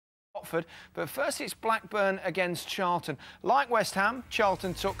But first it's Blackburn against Charlton. Like West Ham,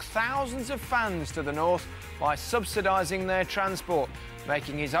 Charlton took thousands of fans to the north by subsidising their transport.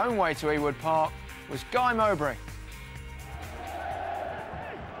 Making his own way to Ewood Park was Guy Mowbray.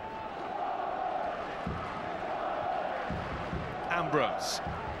 Ambrose.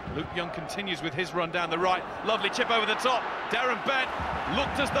 Luke Young continues with his run down the right. Lovely chip over the top. D.Bent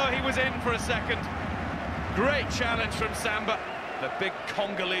looked as though he was in for a second. Great challenge from Samba. The big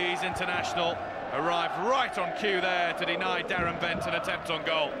Congolese international arrived right on cue there to deny D.Bent an attempt on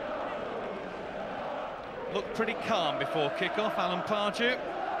goal. Looked pretty calm before kick-off, Alan Pardew.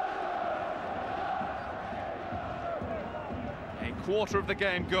 A quarter of the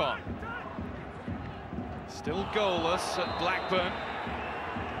game gone. Still goalless at Blackburn.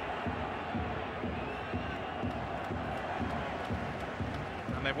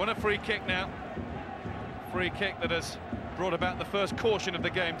 And they've won a free kick now. Free kick that has brought about the first caution of the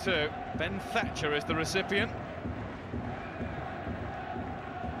game too. Ben Thatcher is the recipient.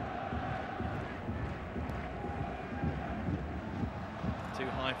 Too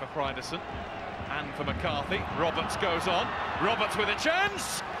high for Hreidarsson and for McCarthy. Roberts goes on. Roberts with a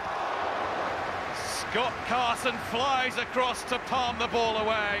chance. Scott Carson flies across to palm the ball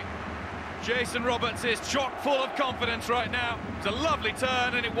away. Jason Roberts is chock full of confidence right now. It's a lovely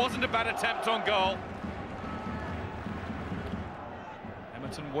turn and it wasn't a bad attempt on goal.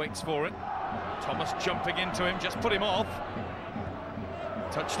 Emerton waits for it. Thomas jumping into him, just put him off.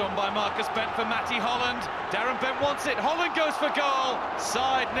 Touched on by Marcus Bent for Matty Holland. D.Bent wants it, Holland goes for goal.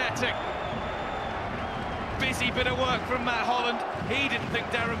 Side netting. Busy bit of work from Matt Holland. He didn't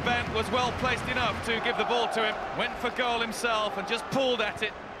think D.Bent was well placed enough to give the ball to him. Went for goal himself and just pulled at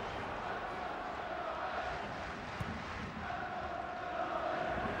it.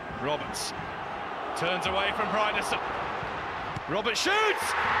 Roberts turns away from Hreidarsson. Roberts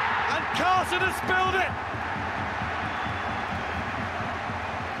shoots! And Carson has spilled it!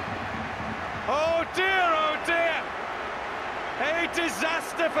 Oh dear, a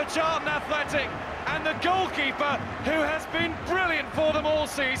disaster for Charlton Athletic and the goalkeeper who has been brilliant for them all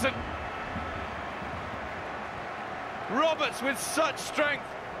season. Roberts with such strength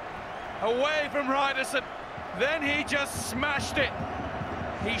away from Hreidarsson, then he just smashed it.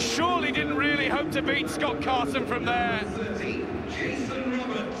 He surely didn't really hope to beat Scott Carson from there.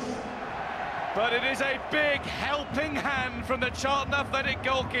 But it is a big helping hand from the Charlton Athletic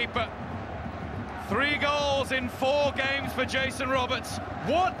goalkeeper. 3 goals in 4 games for Jason Roberts.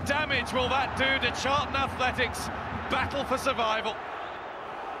 What damage will that do to Charlton Athletic's battle for survival?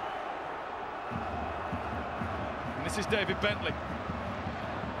 And this is David Bentley.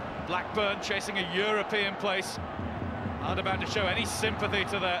 Blackburn chasing a European place. Aren't about to show any sympathy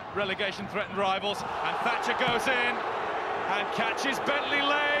to their relegation-threatened rivals. And Thatcher goes in and catches Bentley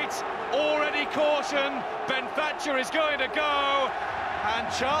late. Already caution. Ben Thatcher is going to go. And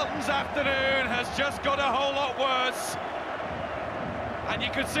Charlton's afternoon has just got a whole lot worse. And you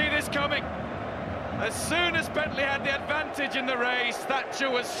could see this coming. As soon as Bentley had the advantage in the race,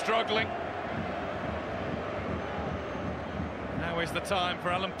 Thatcher was struggling. Now is the time for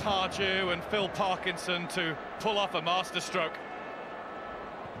Alan Pardew and Phil Parkinson to pull off a masterstroke.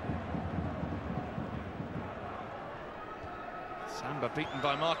 Samba beaten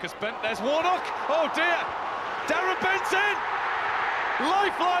by Marcus Bent. There's Warnock. Oh dear! D.Bent's in!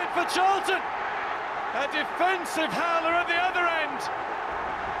 Lifeline for Charlton! A defensive howler at the other end.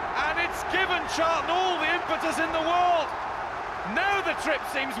 And it's given Charlton all the impetus in the world. Now the trip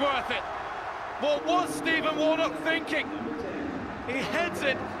seems worth it. What was Stephen Warnock thinking? He heads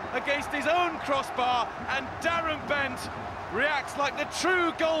it against his own crossbar, and D.Bent reacts like the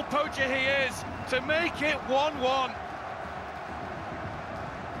true goal poacher he is to make it 1-1.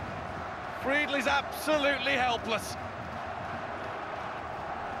 Friedley's absolutely helpless.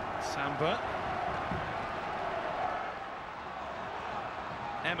 Samba.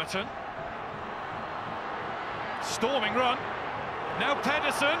 Emerton. Storming run. Now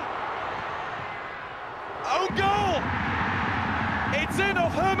Pedersen. Oh, goal! It's in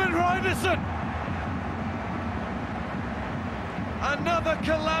off Herman Hreidarsson. Another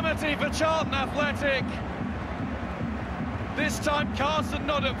calamity for Charlton Athletic. This time Carson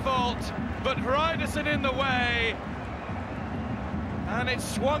not at fault, but Hreidarsson in the way. And it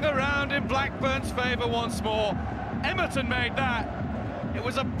swung around in Blackburn's favour once more. Emerton made that. It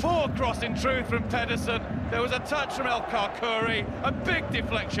was a poor cross in truth from Pedersen. There was a touch from El Karkouri, a big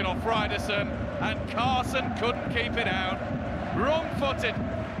deflection off Hreidarsson, and Carson couldn't keep it out. Wrong-footed.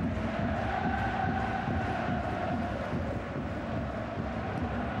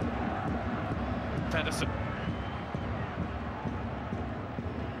 Pedersen.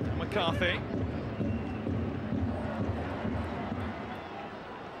 McCarthy.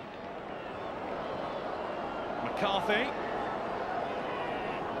 McCarthy.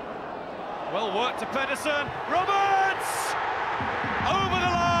 Well worked to Pedersen. Roberts! Over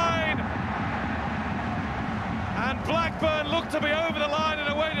the line! And Blackburn look to be over the line and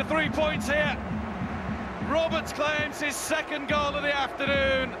away to 3 points here. Roberts claims his second goal of the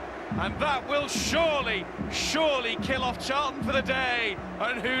afternoon, and that will surely kill off Charlton for the day,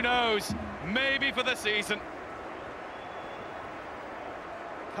 and who knows, maybe for the season.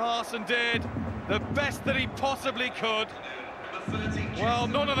 Carson did the best that he possibly could. Well,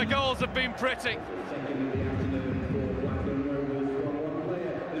 none of the goals have been pretty.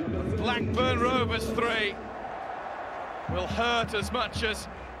 Blackburn Rovers 3 will hurt as much as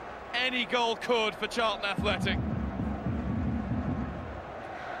any goal could for Charlton Athletic.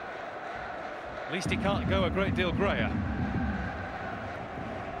 At least he can't go a great deal greyer.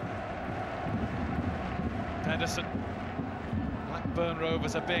 Hreidarsson. Blackburn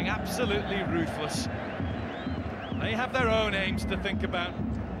Rovers are being absolutely ruthless. They have their own aims to think about.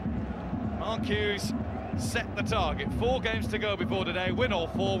 Mark Hughes set the target. 4 games to go before today. Win all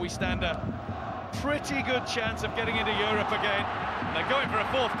 4, we stand a pretty good chance of getting into Europe again. And they're going for a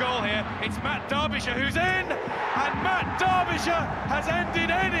 4th goal here. It's Matt Derbyshire who's in, and Matt Derbyshire has ended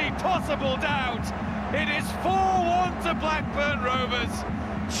any possible doubt. It is 4-1 to Blackburn Rovers.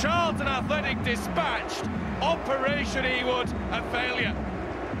 Charlton Athletic dispatched. Operation Ewood a failure.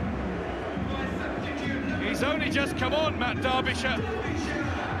 He's only just come on, Matt Derbyshire.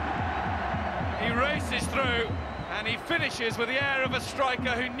 He races through and he finishes with the air of a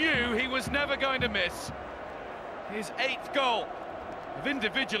striker who knew he was never going to miss. His 8th goal of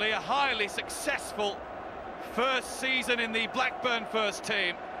individually a highly successful first season in the Blackburn first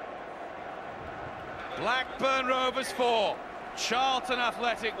team. Blackburn Rovers 4, Charlton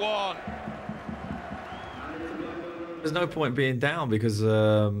Athletic 1. There's no point being down because,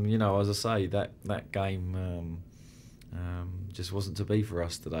 you know, as I say, that game just wasn't to be for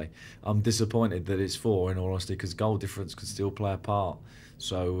us today. I'm disappointed that it's 4, in all honesty, because goal difference could still play a part.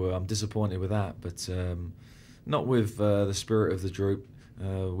 So I'm disappointed with that, but not with the spirit of the group.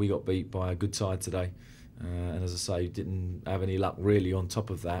 We got beat by a good side today, and as I say, didn't have any luck really on top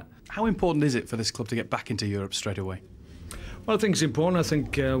of that. How important is it for this club to get back into Europe straight away? Well, I think it's important. I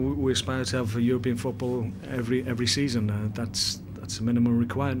think we aspire to have European football every season. That's a minimum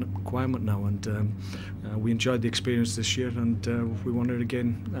requirement now, and we enjoyed the experience this year, and we want it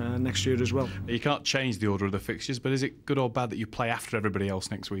again next year as well. You can't change the order of the fixtures, but is it good or bad that you play after everybody else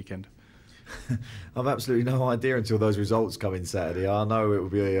next weekend? I've absolutely no idea until those results come in Saturday. I know it will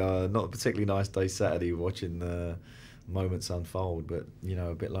be not a particularly nice day Saturday watching the moments unfold, but you know,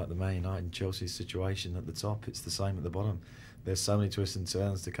 a bit like the Man United and Chelsea situation at the top, it's the same at the bottom. There's so many twists and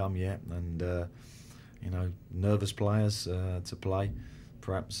turns to come yet, and you know, nervous players to play.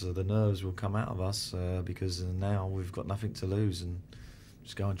 Perhaps the nerves will come out of us because now we've got nothing to lose and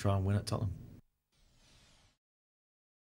just go and try and win at Tottenham.